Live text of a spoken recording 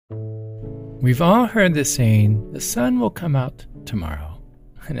We've all heard the saying, the sun will come out tomorrow.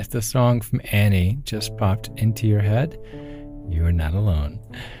 And if the song from Annie just popped into your head, you are not alone.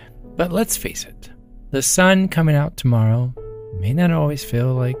 But let's face it, the sun coming out tomorrow may not always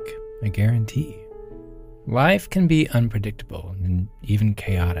feel like a guarantee. Life can be unpredictable and even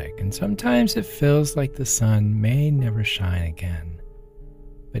chaotic, and sometimes it feels like the sun may never shine again.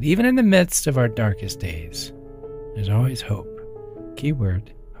 But even in the midst of our darkest days, there's always hope.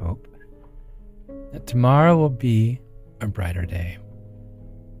 Keyword, hope. That tomorrow will be a brighter day.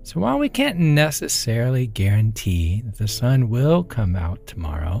 So while we can't necessarily guarantee that the sun will come out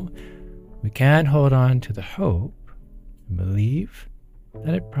tomorrow, we can hold on to the hope and believe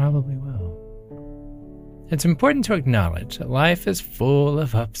that it probably will. It's important to acknowledge that life is full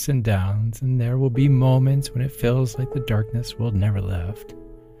of ups and downs, and there will be moments when it feels like the darkness will never lift.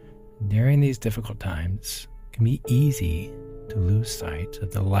 During these difficult times, it can be easy to lose sight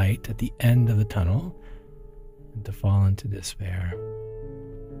of the light at the end of the tunnel and to fall into despair.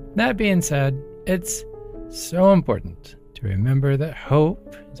 That being said, it's so important to remember that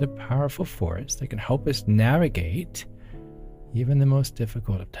hope is a powerful force that can help us navigate even the most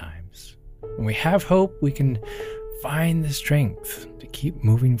difficult of times. When we have hope, we can find the strength to keep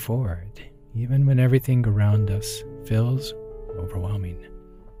moving forward, even when everything around us feels overwhelming.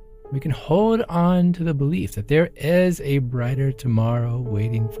 We can hold on to the belief that there is a brighter tomorrow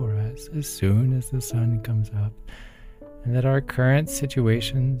waiting for us as soon as the sun comes up, and that our current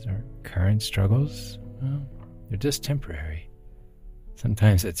situations, our current struggles, well, they're just temporary.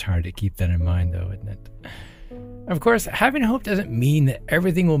 Sometimes it's hard to keep that in mind, though, isn't it? Of course, having hope doesn't mean that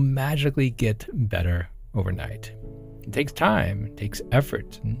everything will magically get better overnight. It takes time, it takes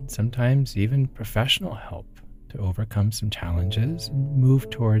effort, and sometimes even professional help to overcome some challenges and move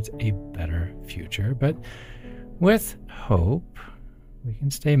towards a better future. But with hope, we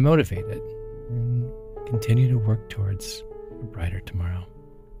can stay motivated and continue to work towards a brighter tomorrow.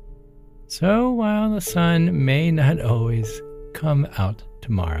 So while the sun may not always come out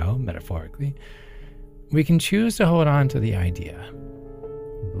tomorrow, metaphorically, we can choose to hold on to the idea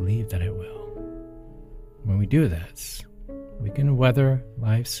and believe that it will. When we do this, we can weather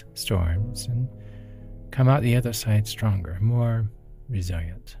life's storms and come out the other side stronger, more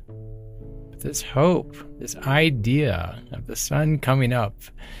resilient. But this hope, this idea of the sun coming up,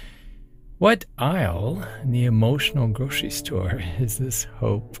 what aisle in the emotional grocery store is this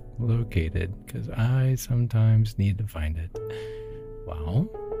hope located? Because I sometimes need to find it. Well,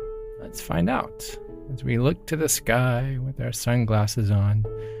 let's find out as we look to the sky with our sunglasses on,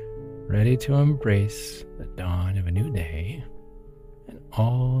 ready to embrace the dawn of a new day and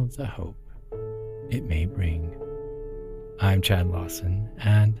all the hope it may bring. I'm Chad Lawson,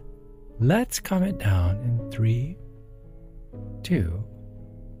 and let's calm it down in 3, 2,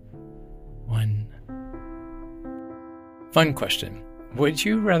 1. Fun question. Would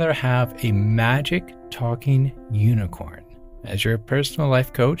you rather have a magic talking unicorn as your personal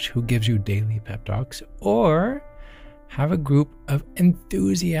life coach who gives you daily pep talks, or have a group of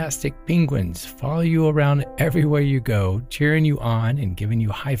enthusiastic penguins follow you around everywhere you go, cheering you on and giving you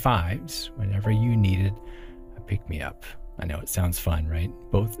high fives whenever you needed a pick-me-up? I know it sounds fun, right?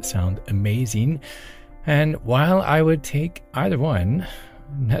 Both sound amazing. And while I would take either one,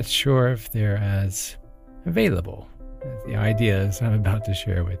 I'm not sure if they're as available as the ideas I'm about to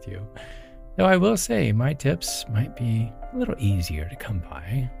share with you. Though I will say my tips might be a little easier to come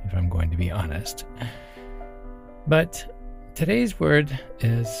by, if I'm going to be honest. But today's word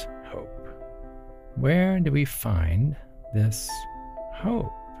is hope. Where do we find this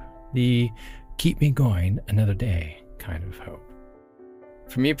hope? The keep me going another day kind of hope.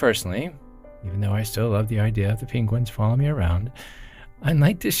 For me personally, even though I still love the idea of the penguins following me around, I'd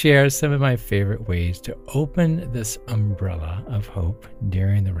like to share some of my favorite ways to open this umbrella of hope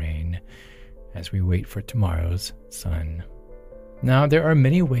during the rain as we wait for tomorrow's sun. Now, there are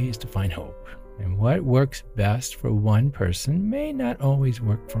many ways to find hope, and what works best for one person may not always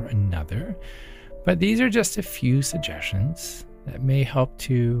work for another, but these are just a few suggestions that may help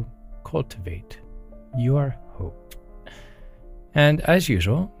to cultivate your hope. And as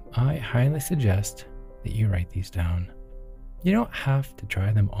usual, I highly suggest that you write these down. You don't have to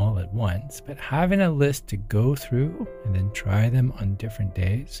try them all at once, but having a list to go through and then try them on different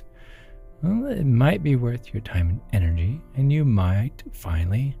days, well, it might be worth your time and energy, and you might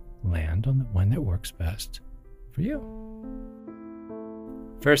finally land on the one that works best for you.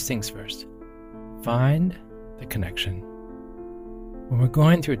 First things first, find the connection. When we're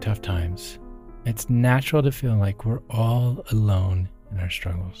going through tough times, it's natural to feel like we're all alone in our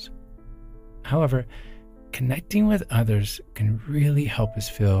struggles. However, connecting with others can really help us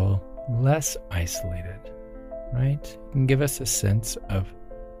feel less isolated, right? It can give us a sense of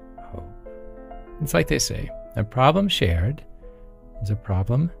hope. It's like they say, a problem shared is a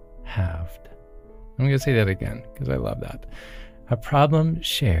problem halved. I'm going to say that again because I love that. A problem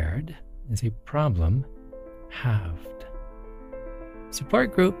shared is a problem halved.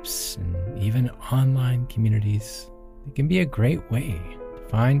 Support groups and even online communities, they can be a great way to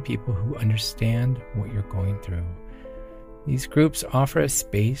find people who understand what you're going through. These groups offer a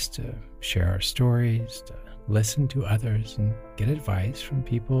space to share our stories, to listen to others, and get advice from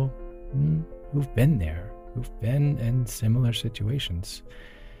people who've been there, who've been in similar situations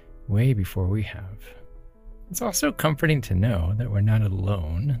way before we have. It's also comforting to know that we're not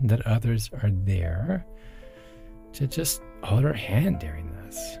alone, that others are there to just hold our hand during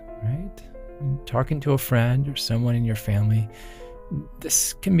this, right? Talking to a friend or someone in your family,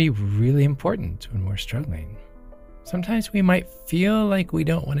 this can be really important when we're struggling. Sometimes we might feel like we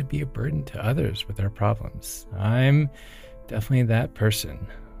don't want to be a burden to others with our problems. I'm definitely that person.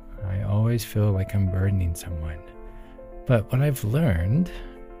 I always feel like I'm burdening someone. But what I've learned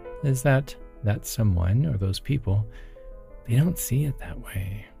is that someone or those people, they don't see it that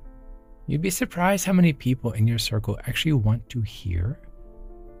way. You'd be surprised how many people in your circle actually want to hear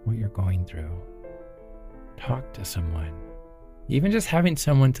what you're going through. Talk to someone. Even just having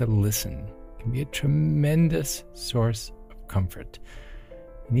someone to listen can be a tremendous source of comfort.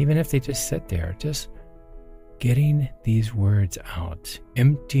 And even if they just sit there, just getting these words out,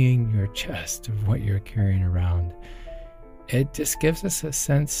 emptying your chest of what you're carrying around, it just gives us a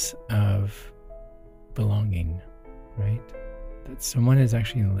sense of belonging, right? That someone is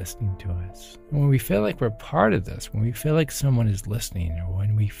actually listening to us. And when we feel like we're part of this, when we feel like someone is listening, or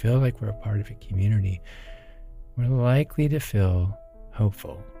when we feel like we're a part of a community, we're likely to feel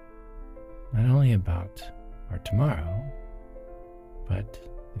hopeful, not only about our tomorrow, but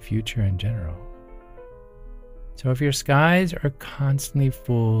the future in general. So if your skies are constantly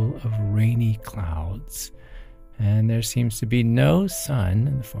full of rainy clouds and there seems to be no sun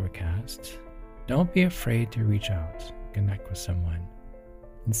in the forecast, don't be afraid to reach out and connect with someone.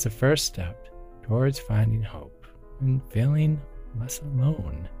 It's the first step towards finding hope and feeling less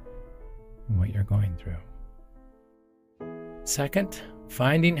alone in what you're going through. Second,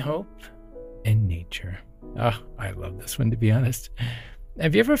 finding hope in nature. I love this one, to be honest.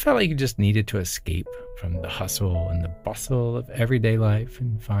 Have you ever felt like you just needed to escape from the hustle and the bustle of everyday life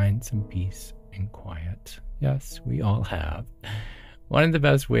and find some peace and quiet? Yes, we all have. One of the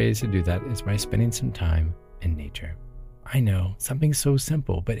best ways to do that is by spending some time in nature. I know, something so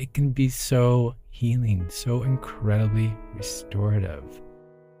simple, but it can be so healing, so incredibly restorative.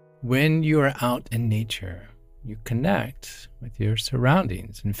 When you are out in nature, you connect with your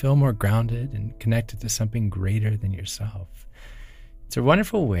surroundings and feel more grounded and connected to something greater than yourself. It's a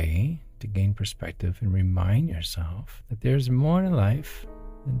wonderful way to gain perspective and remind yourself that there's more to life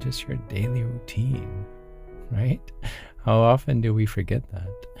than just your daily routine, right? How often do we forget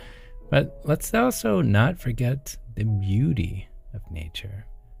that? But let's also not forget the beauty of nature.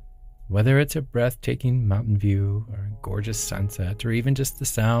 Whether it's a breathtaking mountain view or a gorgeous sunset or even just the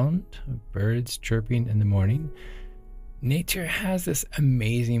sound of birds chirping in the morning, nature has this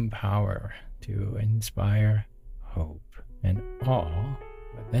amazing power to inspire hope and awe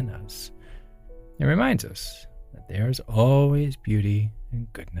within us. It reminds us that there's always beauty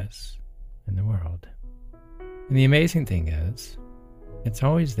and goodness in the world. And the amazing thing is, it's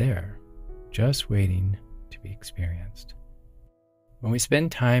always there, just waiting to be experienced. When we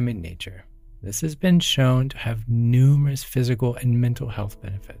spend time in nature, this has been shown to have numerous physical and mental health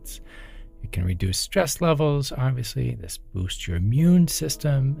benefits. It can reduce stress levels, obviously. This boosts your immune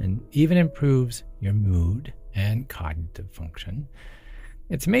system and even improves your mood and cognitive function.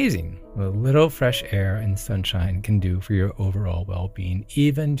 It's amazing what a little fresh air and sunshine can do for your overall well-being,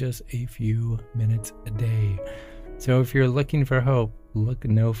 even just a few minutes a day. So if you're looking for hope, look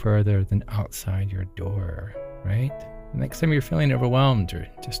no further than outside your door, right? Next time you're feeling overwhelmed or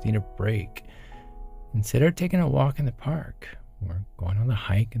just need a break, consider taking a walk in the park or going on a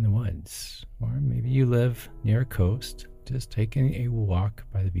hike in the woods. Or maybe you live near a coast, just taking a walk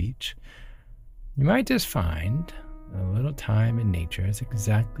by the beach. You might just find a little time in nature is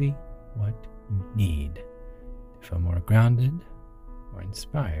exactly what you need to feel more grounded, more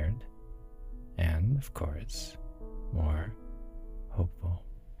inspired, and, of course, more hopeful.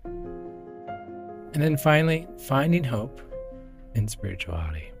 And then finally, finding hope in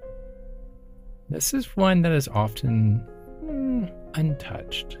spirituality. This is one that is often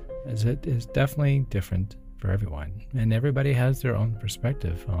untouched, as it is definitely different for everyone, and everybody has their own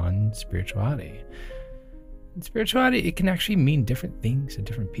perspective on spirituality. And spirituality, it can actually mean different things to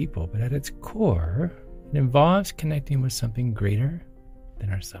different people, but at its core, it involves connecting with something greater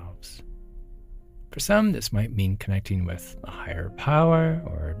than ourselves. For some, this might mean connecting with a higher power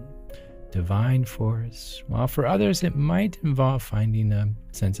or divine force, while for others, it might involve finding a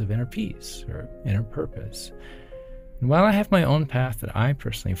sense of inner peace or inner purpose. And while I have my own path that I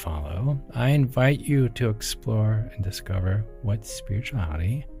personally follow, I invite you to explore and discover what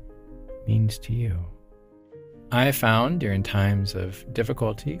spirituality means to you. I have found during times of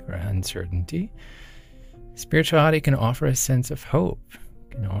difficulty or uncertainty, spirituality can offer a sense of hope,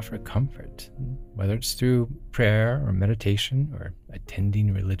 can offer comfort, whether it's through prayer or meditation or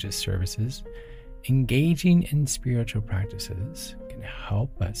attending religious services. Engaging in spiritual practices can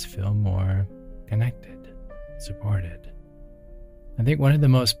help us feel more connected, supported. I think one of the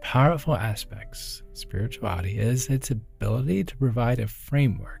most powerful aspects of spirituality is its ability to provide a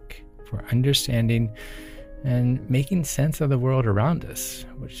framework for understanding and making sense of the world around us,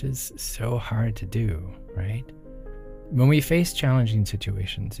 which is so hard to do, right? When we face challenging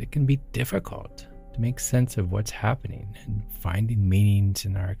situations, it can be difficult to make sense of what's happening and finding meanings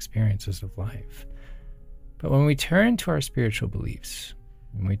in our experiences of life. But when we turn to our spiritual beliefs,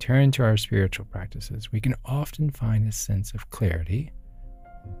 when we turn to our spiritual practices, we can often find a sense of clarity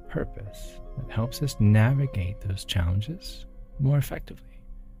and purpose that helps us navigate those challenges more effectively.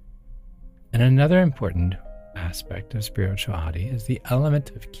 And another important aspect of spirituality is the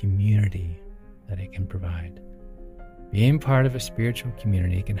element of community that it can provide. Being part of a spiritual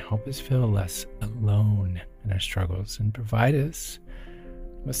community can help us feel less alone in our struggles and provide us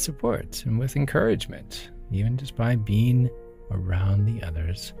with support and with encouragement, even just by being around the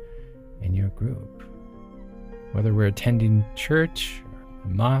others in your group. Whether we're attending church,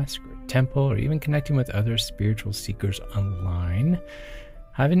 or a mosque, or a temple, or even connecting with other spiritual seekers online,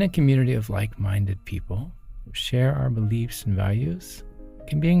 having a community of like-minded people who share our beliefs and values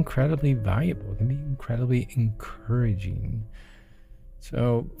can be incredibly valuable, can be incredibly encouraging.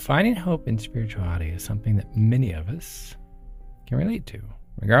 So finding hope in spirituality is something that many of us can relate to,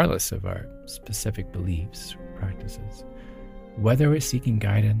 regardless of our specific beliefs or practices. Whether we're seeking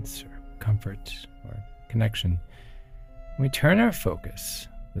guidance or comfort or connection, when we turn our focus,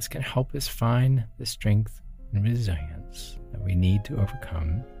 this can help us find the strength and resilience that we need to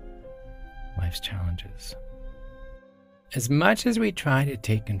overcome life's challenges. As much as we try to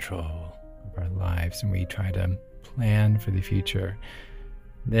take control of our lives and we try to plan for the future,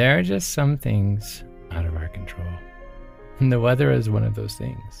 there are just some things out of our control. And the weather is one of those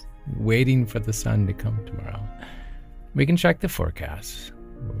things, waiting for the sun to come tomorrow. We can check the forecast,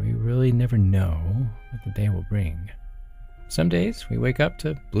 but we really never know what the day will bring. Some days we wake up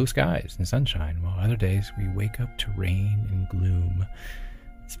to blue skies and sunshine, while other days we wake up to rain and gloom,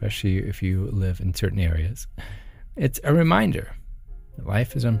 especially if you live in certain areas. It's a reminder that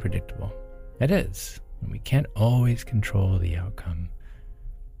life is unpredictable. It is, and we can't always control the outcome.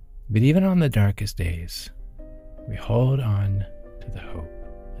 But even on the darkest days, we hold on to the hope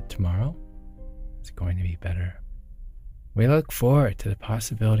that tomorrow is going to be better. We look forward to the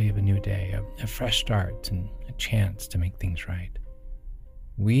possibility of a new day, a fresh start, and a chance to make things right.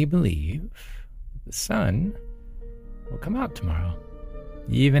 We believe that the sun will come out tomorrow,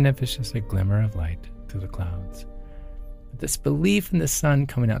 even if it's just a glimmer of light through the clouds. But this belief in the sun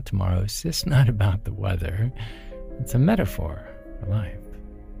coming out tomorrow is just not about the weather. It's a metaphor for life.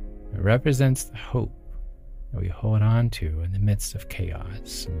 It represents the hope that we hold on to in the midst of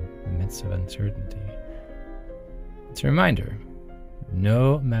chaos, in the midst of uncertainty. It's a reminder,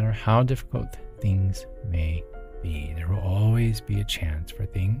 no matter how difficult things may be, there will always be a chance for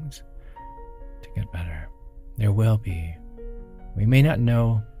things to get better. There will be. We may not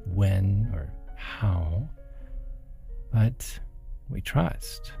know when or how, but we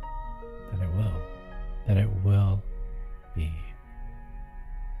trust that it will be.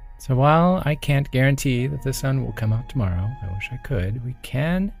 So while I can't guarantee that the sun will come out tomorrow, I wish I could, we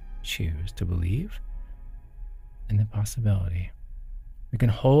can choose to believe in the possibility. We can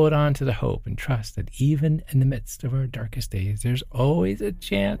hold on to the hope and trust that even in the midst of our darkest days, there's always a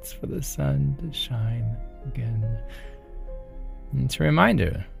chance for the sun to shine again. And it's a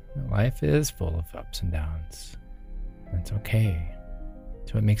reminder that life is full of ups and downs. It's okay.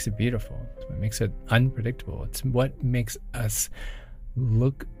 It's what makes it beautiful. It's what makes it unpredictable. It's what makes us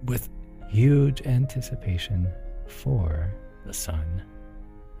look with huge anticipation for the sun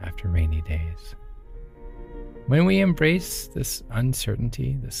after rainy days. When we embrace this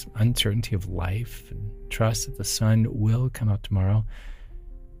uncertainty of life, and trust that the sun will come out tomorrow,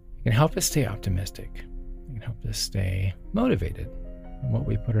 it can help us stay optimistic. It can help us stay motivated in what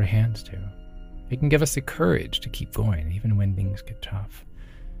we put our hands to. It can give us the courage to keep going even when things get tough.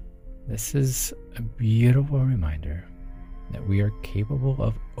 This is a beautiful reminder that we are capable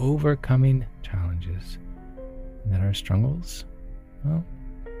of overcoming challenges and that our struggles, well,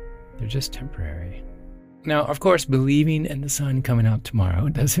 they're just temporary. Now, of course, believing in the sun coming out tomorrow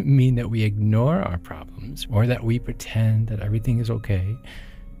doesn't mean that we ignore our problems or that we pretend that everything is okay.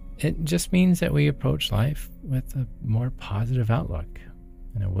 It just means that we approach life with a more positive outlook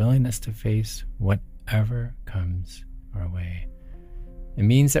and a willingness to face whatever comes our way. It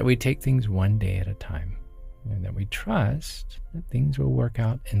means that we take things one day at a time and that we trust that things will work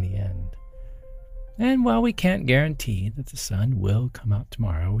out in the end. And while we can't guarantee that the sun will come out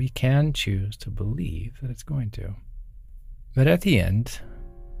tomorrow, we can choose to believe that it's going to. But at the end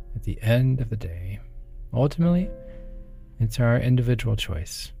of the day, ultimately, it's our individual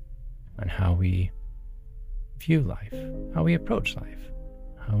choice on how we view life, how we approach life,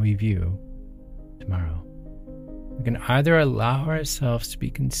 how we view tomorrow. We can either allow ourselves to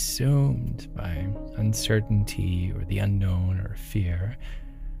be consumed by uncertainty or the unknown or fear,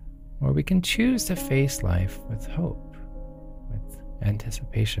 or we can choose to face life with hope, with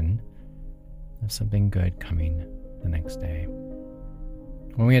anticipation of something good coming the next day.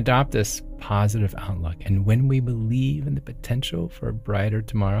 When we adopt this positive outlook and when we believe in the potential for a brighter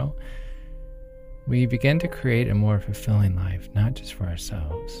tomorrow, we begin to create a more fulfilling life, not just for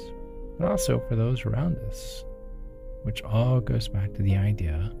ourselves, but also for those around us, which all goes back to the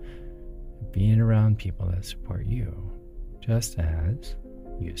idea of being around people that support you, just as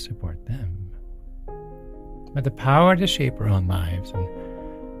you support them. But the power to shape our own lives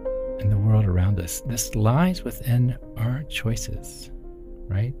and the world around us, this lies within our choices,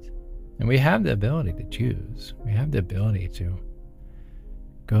 right? And we have the ability to choose. We have the ability to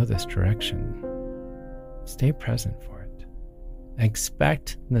go this direction. Stay present for it.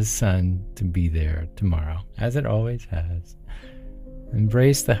 Expect the sun to be there tomorrow, as it always has.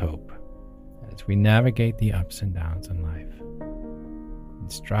 Embrace the hope as we navigate the ups and downs in life.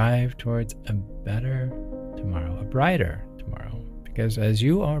 And strive towards a better tomorrow, a brighter tomorrow. Because as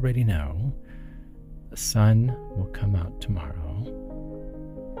you already know, the sun will come out tomorrow.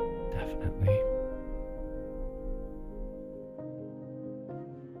 Definitely.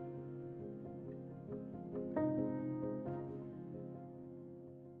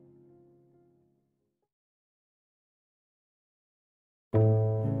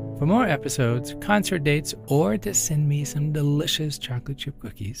 For more episodes, concert dates, or to send me some delicious chocolate chip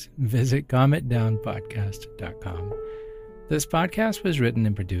cookies, visit calmitdownpodcast.com. This podcast was written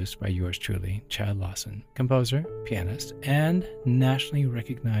and produced by yours truly, Chad Lawson, composer, pianist, and nationally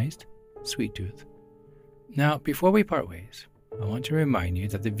recognized sweet tooth. Now, before we part ways, I want to remind you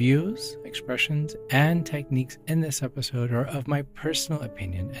that the views, expressions, and techniques in this episode are of my personal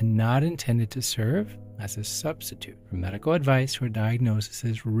opinion and not intended to serve as a substitute for medical advice or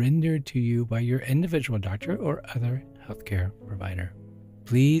diagnoses rendered to you by your individual doctor or other healthcare provider.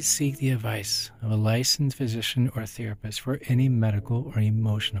 Please seek the advice of a licensed physician or therapist for any medical or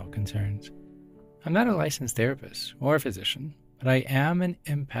emotional concerns. I'm not a licensed therapist or physician, but I am an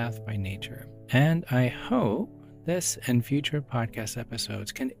empath by nature, and I hope this and future podcast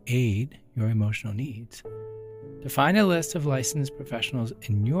episodes can aid your emotional needs. To find a list of licensed professionals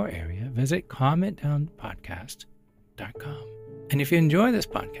in your area, visit calmitdownpodcast.com. And if you enjoy this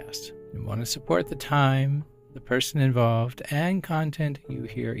podcast and want to support the time, the person involved, and content you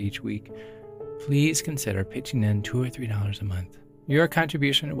hear each week, please consider pitching in $2 or $3 a month. Your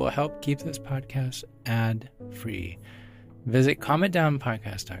contribution will help keep this podcast ad-free. Visit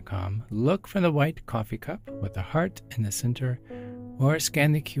calmitdownpodcast.com, look for the white coffee cup with the heart in the center, or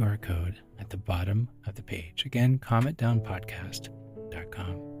scan the QR code at the bottom of the page. Again,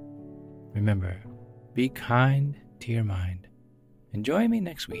 calmitdownpodcast.com. Remember, be kind to your mind. And join me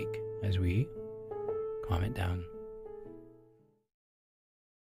next week as we calm it down.